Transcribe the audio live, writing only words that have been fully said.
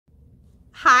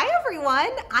Hi everyone,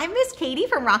 I'm Miss Katie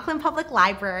from Rockland Public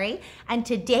Library, and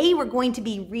today we're going to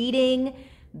be reading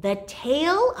The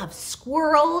Tale of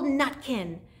Squirrel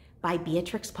Nutkin by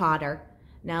Beatrix Potter.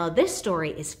 Now this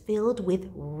story is filled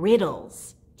with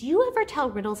riddles. Do you ever tell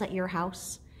riddles at your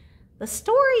house? The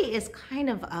story is kind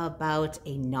of about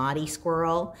a naughty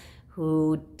squirrel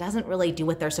who doesn't really do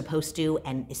what they're supposed to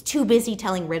and is too busy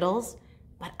telling riddles,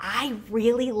 but I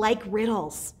really like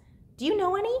riddles. Do you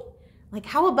know any? Like,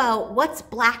 how about what's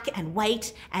black and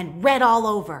white and red all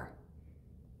over?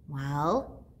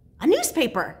 Well, a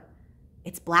newspaper.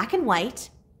 It's black and white,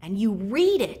 and you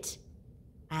read it.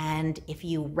 And if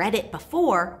you read it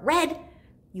before,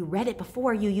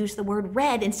 you use the word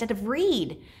read instead of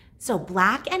read. So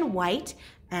black and white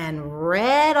and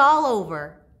red all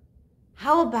over.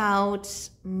 How about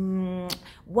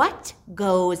what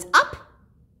goes up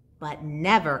but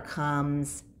never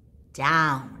comes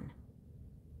down?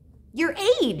 Your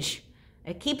age.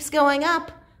 It keeps going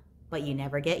up, but you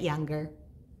never get younger.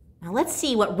 Now let's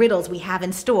see what riddles we have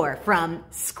in store from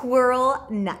Squirrel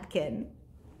Nutkin.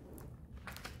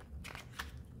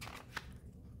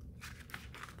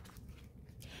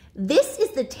 This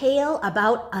is the tale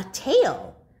about a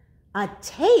tail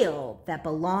that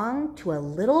belonged to a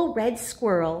little red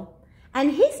squirrel,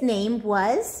 and his name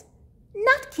was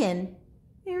Nutkin.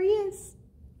 There he is.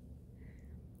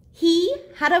 He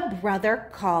had a brother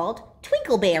called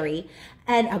Twinkleberry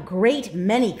and a great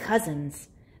many cousins.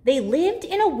 They lived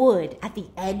in a wood at the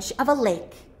edge of a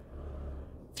lake.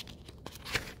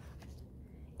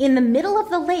 In the middle of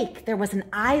the lake, there was an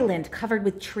island covered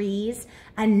with trees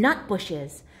and nut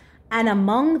bushes, and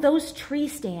among those tree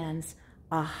stands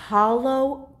a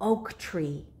hollow oak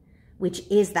tree, which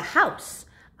is the house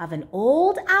of an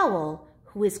old owl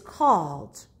who is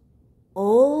called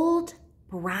Old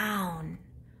Brown.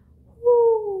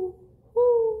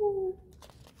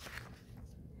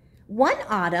 One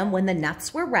autumn, when the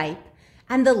nuts were ripe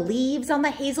and the leaves on the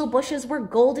hazel bushes were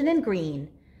golden and green,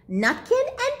 Nutkin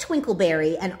and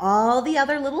Twinkleberry and all the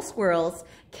other little squirrels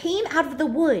came out of the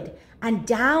wood and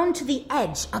down to the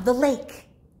edge of the lake.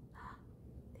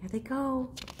 There they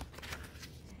go.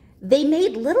 They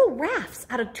made little rafts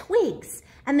out of twigs,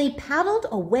 and they paddled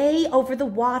away over the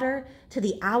water to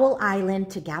the Owl Island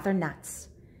to gather nuts.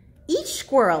 Each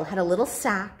squirrel had a little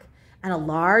sack and a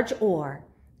large oar,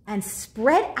 and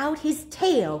spread out his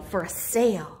tail for a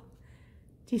sail.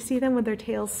 Do you see them with their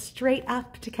tails straight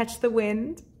up to catch the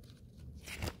wind?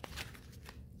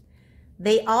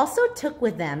 They also took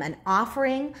with them an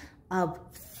offering of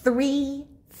 3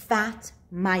 fat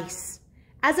mice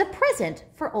as a present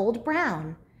for Old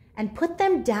Brown, and put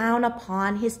them down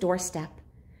upon his doorstep.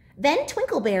 Then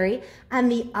Twinkleberry and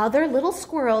the other little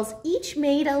squirrels each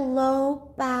made a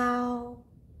low bow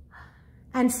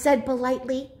and said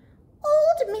politely,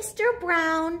 "Old Mr.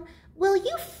 Brown, will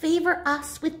you favor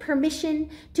us with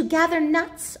permission to gather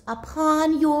nuts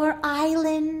upon your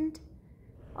island?"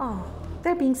 Oh,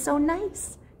 they're being so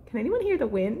nice. Can anyone hear the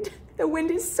wind? The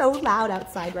wind is so loud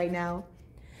outside right now.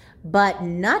 But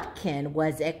Nutkin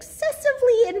was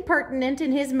excessively impertinent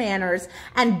in his manners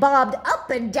and bobbed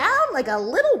up and down like a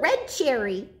little red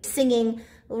cherry, singing,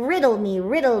 riddle me,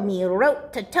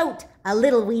 rote to tote, a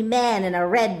little wee man in a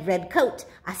red, red coat,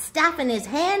 a staff in his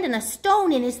hand and a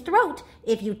stone in his throat.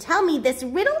 If you tell me this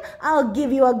riddle, I'll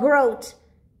give you a groat.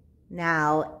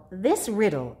 Now, this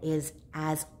riddle is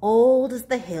as old as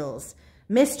the hills.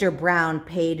 Mr. Brown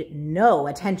paid no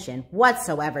attention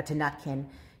whatsoever to Nutkin.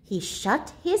 He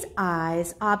shut his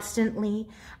eyes obstinately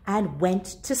and went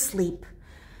to sleep.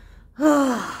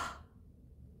 Do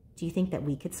you think that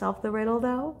we could solve the riddle,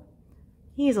 though?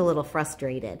 He's a little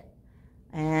frustrated.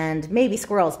 And maybe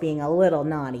Squirrel's being a little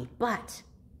naughty. But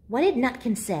what did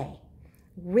Nutkin say?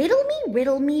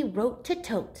 Riddle me, rote to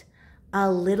tote,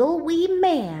 a little wee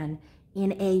man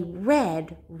in a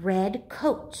red, red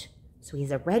coat. So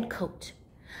he's a red coat.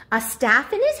 A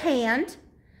staff in his hand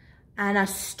and a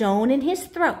stone in his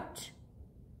throat.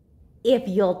 If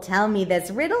you'll tell me this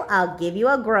riddle, I'll give you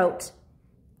a groat.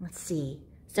 Let's see.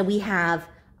 So we have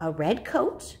a red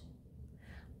coat,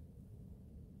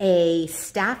 a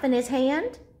staff in his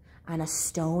hand, and a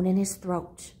stone in his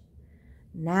throat.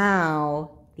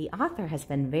 Now, the author has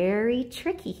been very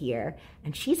tricky here,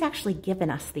 and she's actually given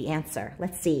us the answer.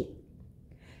 Let's see.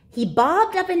 He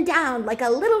bobbed up and down like a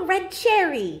little red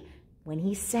cherry when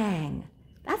he sang.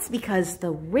 That's because the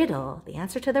riddle, the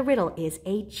answer to the riddle, is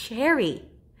a cherry.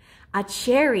 A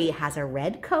cherry has a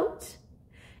red coat.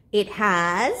 It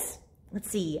has, let's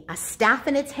see, a staff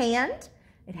in its hand.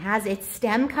 It has its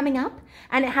stem coming up,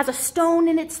 and it has a stone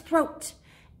in its throat.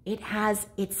 It has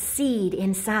its seed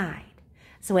inside.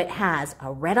 So it has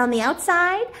a red on the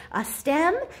outside, a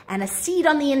stem, and a seed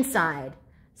on the inside.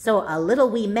 So a little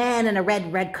wee man in a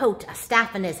red coat, a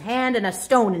staff in his hand, and a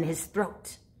stone in his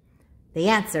throat. The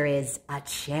answer is a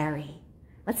cherry.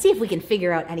 Let's see if we can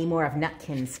figure out any more of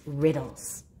Nutkin's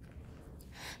riddles.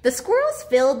 The squirrels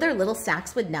filled their little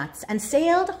sacks with nuts and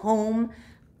sailed home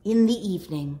in the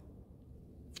evening.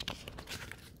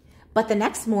 But the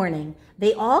next morning,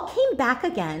 they all came back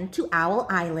again to Owl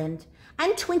Island,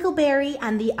 and Twinkleberry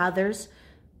and the others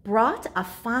brought a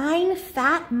fine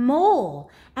fat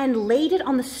mole and laid it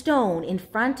on the stone in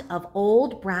front of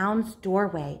Old Brown's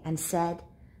doorway and said,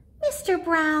 "Mr.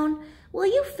 Brown, will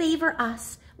you favor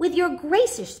us with your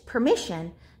gracious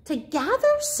permission to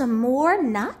gather some more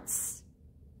nuts?"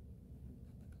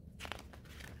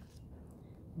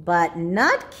 But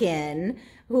Nutkin,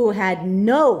 who had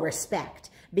no respect,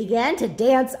 began to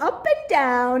dance up and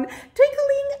down,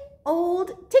 tickling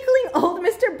old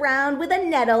Mr. Brown with a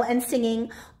nettle and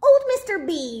singing, "Old Mr.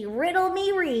 B, riddle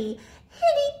me ree,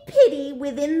 hitty-pitty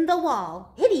within the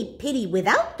wall, hitty-pitty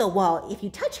without the wall. If you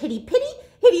touch hitty-pitty,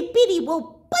 hitty-pitty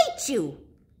will bite you."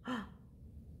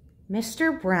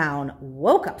 Mr. Brown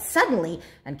woke up suddenly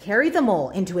and carried the mole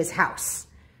into his house.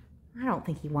 I don't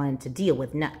think he wanted to deal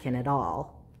with Nutkin at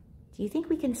all. Do you think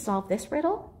we can solve this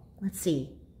riddle? Let's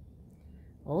see.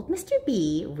 Old Mr.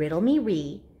 B, riddle me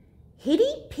ree,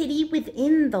 hitty-pitty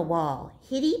within the wall,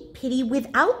 hitty-pitty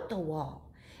without the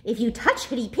wall. If you touch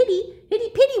hitty-pitty,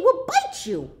 hitty-pitty will bite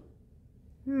you.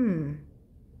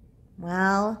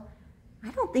 Well, I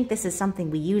don't think this is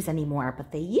something we use anymore,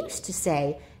 but they used to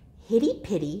say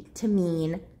hitty-pitty to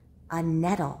mean a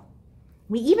nettle.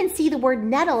 We even see the word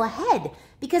nettle ahead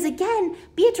because, again,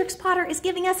 Beatrix Potter is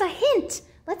giving us a hint.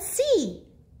 Let's see.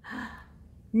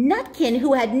 Nutkin,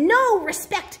 who had no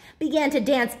respect, began to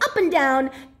dance up and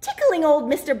down, tickling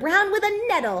old Mr. Brown with a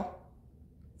nettle.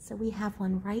 So we have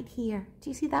one right here. Do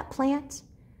you see that plant?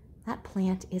 That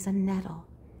plant is a nettle.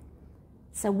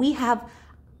 So we have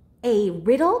a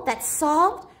riddle that's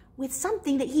solved with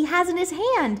something that he has in his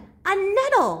hand, a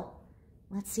nettle.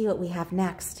 Let's see what we have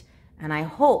next. And I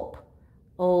hope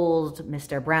old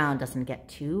Mr. Brown doesn't get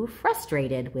too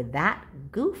frustrated with that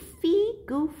goofy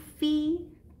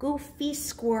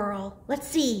squirrel. Let's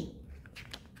see.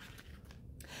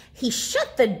 He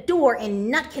shut the door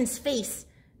in Nutkin's face.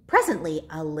 Presently,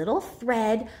 a little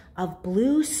thread of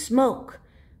blue smoke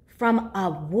from a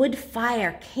wood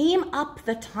fire came up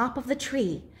the top of the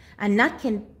tree, and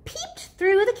Nutkin peeped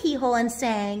through the keyhole and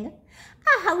sang,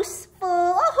 "A house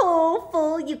full, a hole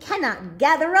full, you cannot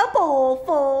gather a bowl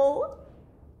full."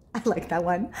 I like that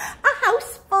one. "A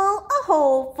house full, a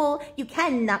hole full, you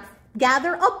cannot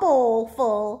gather a bowl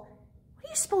full." What do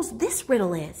you suppose this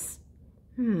riddle is?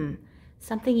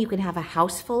 Something you can have a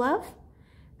house full of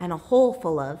and a hole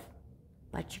full of,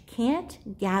 but you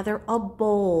can't gather a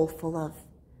bowl full of.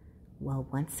 Well,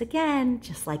 once again,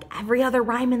 just like every other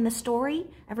rhyme in the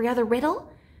story, every other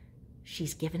riddle,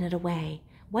 she's given it away.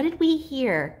 What did we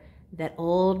hear that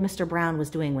old Mr. Brown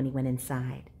was doing when he went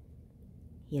inside?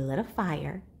 He lit a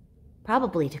fire,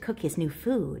 probably to cook his new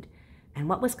food, and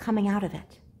what was coming out of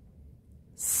it?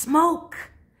 Smoke!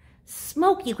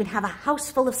 Smoke, you can have a house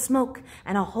full of smoke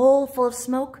and a hole full of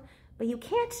smoke, but you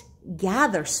can't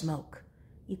gather smoke.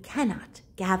 You cannot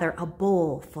gather a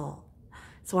bowl full.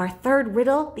 So our third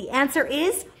riddle, the answer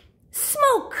is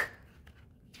smoke.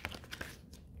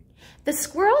 The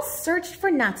squirrels searched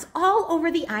for nuts all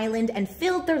over the island and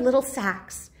filled their little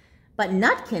sacks. But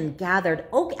Nutkin gathered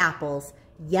oak apples,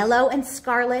 yellow and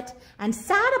scarlet, and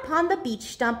sat upon the beech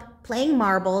stump playing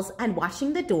marbles and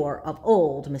watching the door of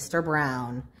old Mr.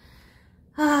 Brown.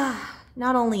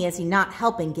 Not only is he not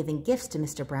helping giving gifts to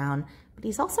Mr. Brown, but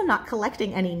he's also not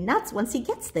collecting any nuts once he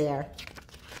gets there.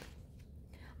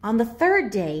 On the third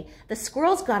day, the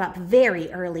squirrels got up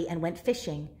very early and went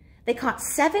fishing. They caught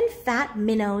 7 fat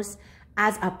minnows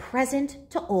as a present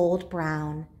to Old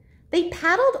Brown. They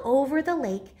paddled over the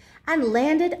lake and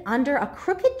landed under a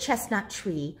crooked chestnut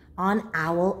tree on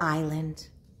Owl Island.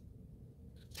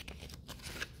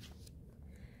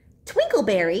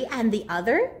 Twinkleberry and the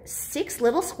other 6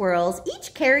 little squirrels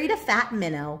each carried a fat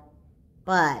minnow.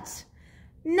 But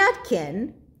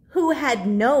Nutkin, who had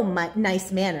no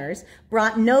nice manners,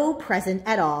 brought no present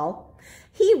at all.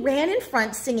 He ran in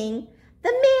front singing,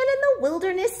 "The man in the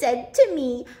wilderness said to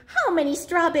me, 'How many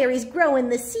strawberries grow in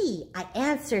the sea?' I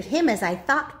answered him as I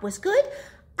thought was good,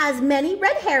 'As many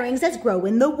red herrings as grow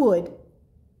in the wood.'"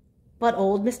 But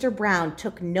old Mr. Brown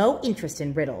took no interest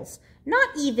in riddles, not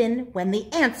even when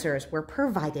the answers were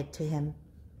provided to him.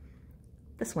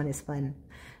 This one is fun.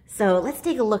 So let's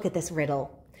take a look at this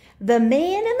riddle. The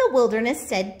man in the wilderness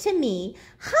said to me,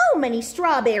 how many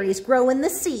strawberries grow in the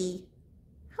sea?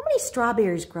 How many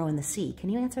strawberries grow in the sea? Can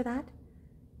you answer that?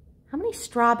 How many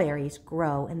strawberries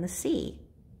grow in the sea?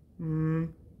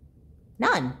 None.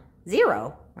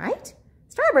 0, right?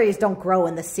 Strawberries don't grow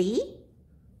in the sea.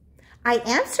 I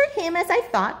answered him as I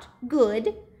thought,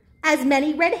 good, as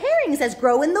many red herrings as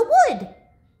grow in the wood.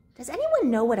 Does anyone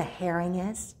know what a herring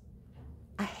is?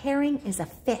 A herring is a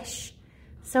fish.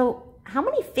 So how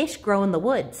many fish grow in the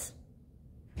woods?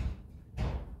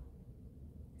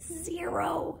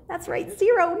 0. That's right,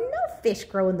 0. No fish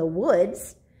grow in the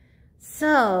woods.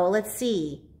 So let's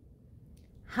see.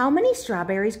 How many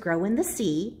strawberries grow in the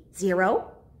sea?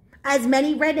 0. As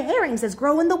many red herrings as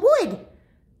grow in the wood.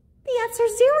 The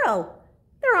answer's 0.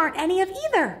 There aren't any of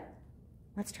either.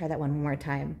 Let's try that one more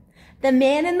time. The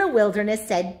man in the wilderness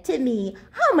said to me,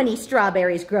 how many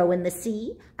strawberries grow in the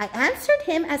sea? I answered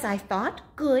him as I thought,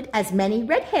 good, as many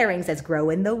red herrings as grow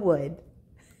in the wood.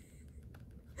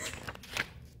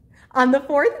 On the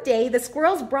 4th day, the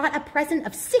squirrels brought a present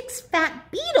of 6 fat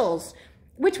beetles,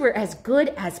 which were as good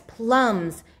as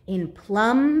plums in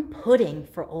plum pudding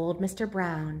for old Mr.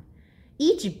 Brown.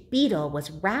 Each beetle was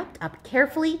wrapped up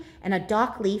carefully in a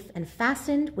dock leaf and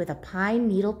fastened with a pine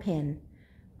needle pin.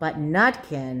 But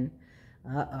Nutkin,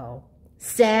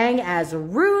 sang as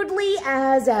rudely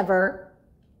as ever.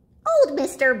 Old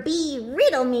Mr. B,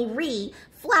 riddle me ree,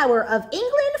 flower of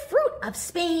England, fruit of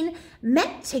Spain,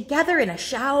 met together in a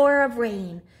shower of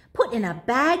rain, put in a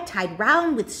bag tied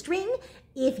round with string.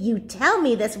 If you tell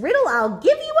me this riddle, I'll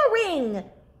give you a ring.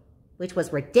 Which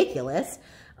was ridiculous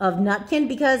of Nutkin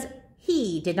because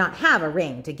he did not have a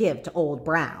ring to give to Old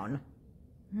Brown.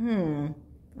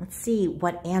 Let's see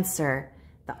what answer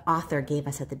the author gave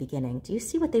us at the beginning. Do you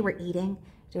see what they were eating?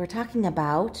 They were talking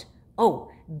about,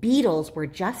 beetles were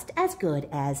just as good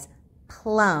as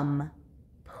plum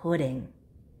pudding.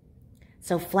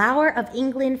 So flower of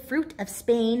England, fruit of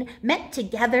Spain, met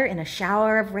together in a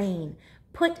shower of rain,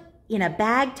 put in a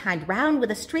bag tied round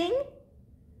with a string.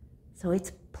 So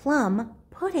it's plum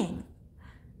pudding.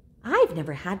 I've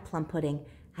never had plum pudding.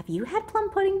 Have you had plum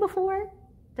pudding before?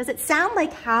 Does it sound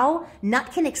like how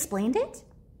Nutkin explained it?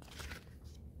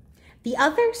 The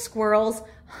other squirrels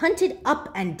hunted up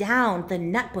and down the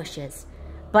nut bushes,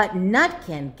 but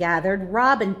Nutkin gathered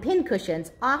robin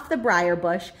pincushions off the briar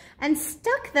bush and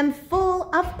stuck them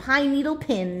full of pine needle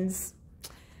pins.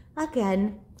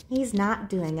 Again, he's not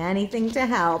doing anything to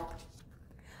help.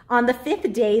 On the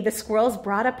 5th day, the squirrels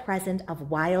brought a present of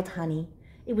wild honey.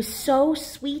 It was so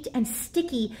sweet and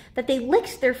sticky that they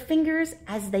licked their fingers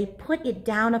as they put it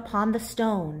down upon the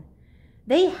stone.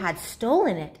 They had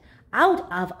stolen it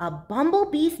out of a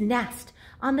bumblebee's nest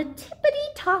on the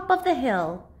tippity top of the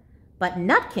hill. But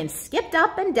Nutkin skipped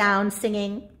up and down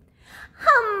singing,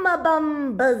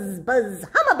 hum-a-bum, buzz, buzz,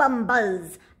 hum-a-bum,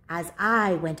 buzz. As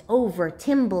I went over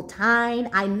Timble-tine,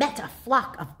 I met a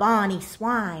flock of bonny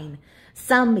swine,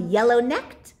 some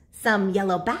yellow-necked, some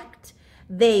yellow-backed.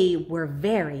 They were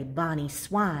very bonny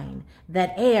swine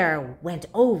that e'er went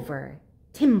over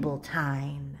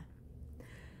Timble-tine.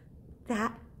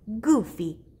 That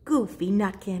goofy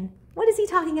Nutkin. What is he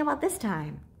talking about this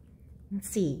time? Let's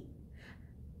see.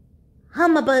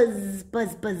 Hum-a-buzz,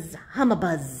 buzz, buzz,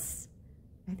 hum-a-buzz.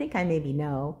 I think I maybe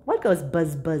know. What goes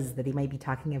buzz, buzz that he might be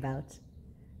talking about?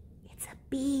 It's a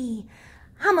bee.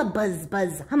 Hum-a-buzz,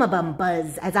 buzz, hum-a-bum,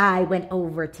 buzz. As I went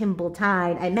over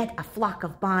Timble-tine, I met a flock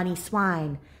of bonny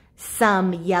swine.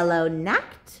 Some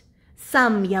yellow-necked,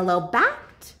 some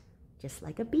yellow-backed, just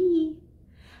like a bee.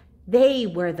 They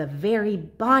were the very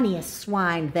bonniest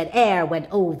swine that e'er went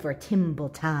over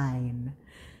Timble-tine.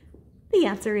 The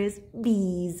answer is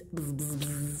bees. Bzz, bzz,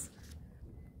 bzz.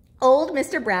 Old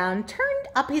Mr. Brown turned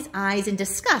up his eyes in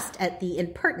disgust at the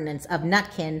impertinence of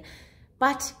Nutkin,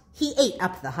 but he ate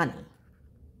up the honey.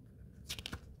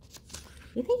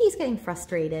 You think he's getting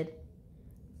frustrated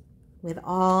with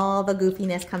all the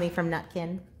goofiness coming from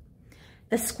Nutkin?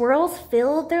 The squirrels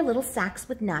filled their little sacks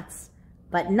with nuts,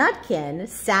 but Nutkin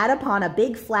sat upon a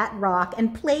big flat rock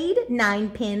and played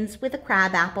ninepins with a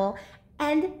crabapple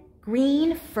and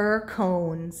green fir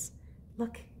cones.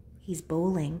 Look, he's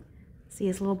bowling. See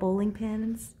his little bowling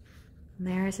pins? And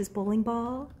there's his bowling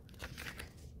ball.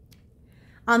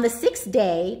 On the 6th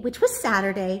day, which was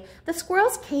Saturday, the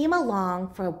squirrels came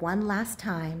along for one last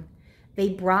time. They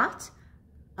brought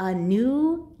a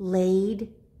new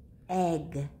laid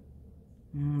egg.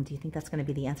 Do you think that's going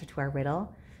to be the answer to our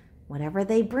riddle? Whatever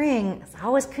they bring is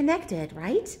always connected,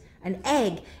 right? An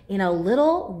egg in a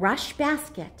little rush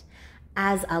basket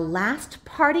as a last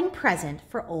parting present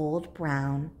for Old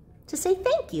Brown, to say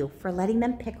thank you for letting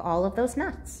them pick all of those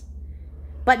nuts.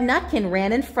 But Nutkin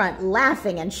ran in front,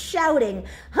 laughing and shouting,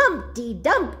 "Humpty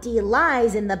Dumpty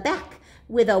lies in the beck,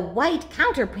 with a white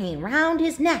counterpane round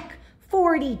his neck.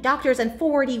 40 doctors and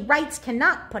 40 wrights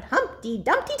cannot put Humpty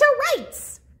Dumpty to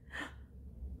rights."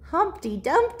 Humpty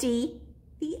Dumpty,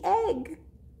 the egg.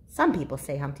 Some people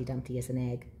say Humpty Dumpty is an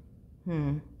egg.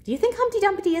 Do you think Humpty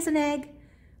Dumpty is an egg?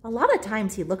 A lot of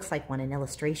times he looks like one in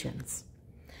illustrations.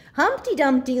 Humpty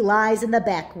Dumpty lies in the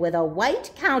beck with a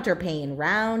white counterpane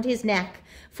round his neck.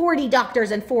 40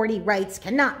 doctors and 40 wrights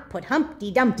cannot put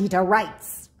Humpty Dumpty to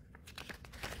rights.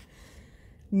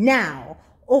 Now,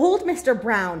 old Mr.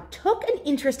 Brown took an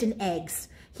interest in eggs.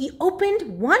 He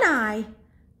opened one eye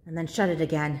and then shut it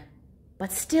again.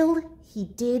 But still, he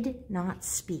did not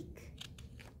speak.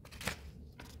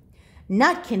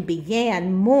 Nutkin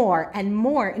began more and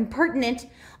more impertinent.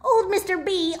 "Old Mr.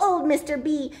 B, old Mr.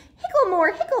 B,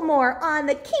 Hicklemore, on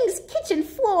the king's kitchen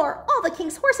floor. All the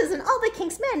king's horses and all the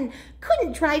king's men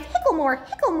couldn't drive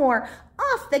Hicklemore,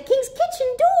 off the king's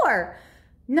kitchen door."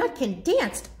 Nutkin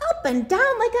danced up and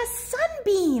down like a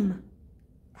sunbeam.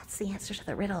 That's the answer to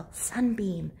the riddle,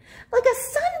 sunbeam. Like a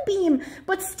sunbeam,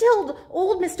 but still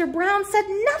old Mr. Brown said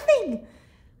nothing.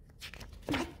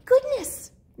 My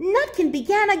goodness, Nutkin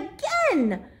began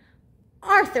again.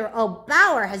 "Arthur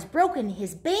O'Bower has broken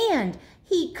his band.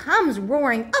 He comes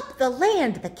roaring up the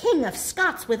land. The King of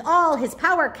Scots with all his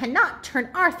power cannot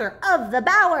turn Arthur of the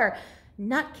Bower."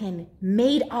 Nutkin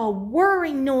made a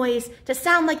whirring noise to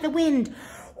sound like the wind.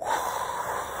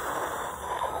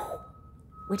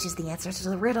 Which is the answer to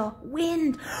the riddle,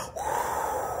 wind.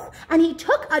 And he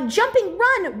took a jumping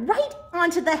run right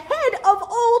onto the head of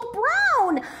Old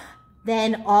Brown.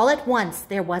 Then all at once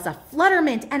there was a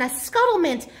flutterment and a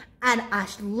scuttlement and a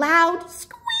loud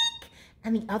squeak,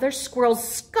 and the other squirrels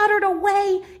scuttered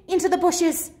away into the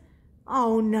bushes.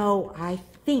 Oh no, I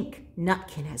think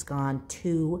Nutkin has gone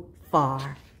too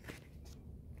far.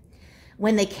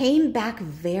 When they came back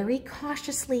very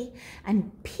cautiously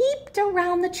and peeped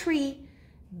around the tree,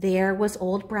 there was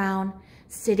Old Brown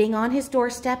sitting on his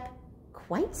doorstep,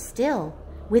 quite still,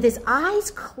 with his eyes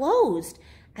closed,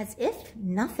 as if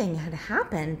nothing had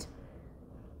happened.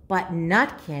 But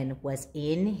Nutkin was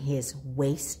in his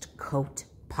waistcoat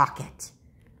pocket.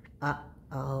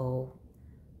 Uh-oh.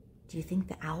 Do you think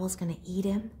the owl's gonna eat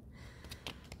him?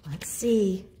 Let's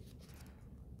see.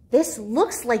 This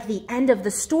looks like the end of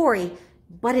the story,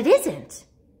 but it isn't.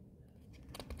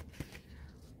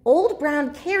 Old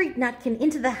Brown carried Nutkin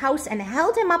into the house and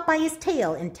held him up by his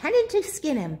tail, intending to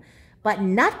skin him. But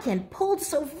Nutkin pulled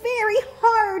so very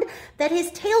hard that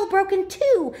his tail broke in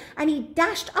two, and he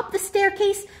dashed up the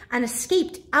staircase and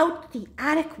escaped out the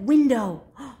attic window.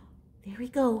 There he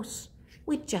goes,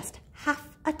 with just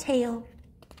half a tail.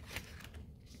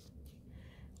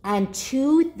 And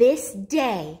to this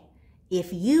day,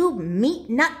 if you meet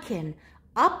Nutkin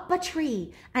up a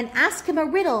tree and ask him a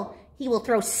riddle, he will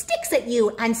throw sticks at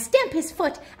you and stamp his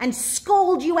foot and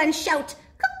scold you and shout,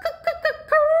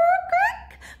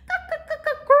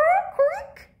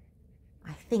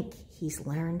 I think he's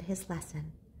learned his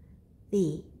lesson.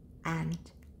 The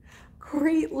end.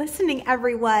 Great listening,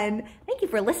 everyone. Thank you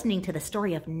for listening to the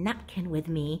story of Nutkin with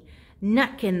me.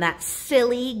 Nutkin, that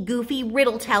silly, goofy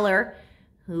riddle teller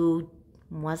who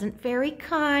wasn't very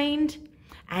kind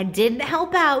and didn't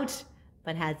help out,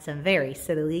 but had some very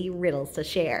silly riddles to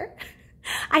share.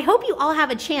 I hope you all have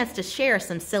a chance to share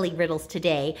some silly riddles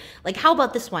today. Like, how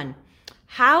about this one?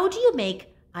 How do you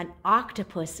make an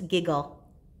octopus giggle?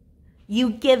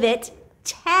 You give it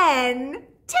 10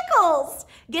 tickles.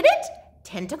 Get it?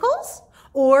 Tentacles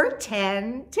or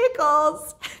 10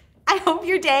 tickles. I hope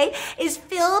your day is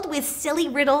filled with silly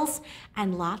riddles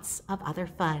and lots of other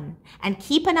fun. And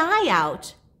keep an eye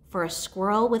out for a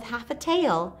squirrel with half a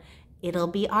tail. It'll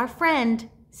be our friend,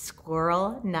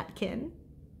 Squirrel Nutkin.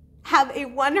 Have a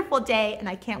wonderful day, and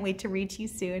I can't wait to read to you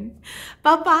soon.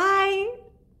 Bye-bye.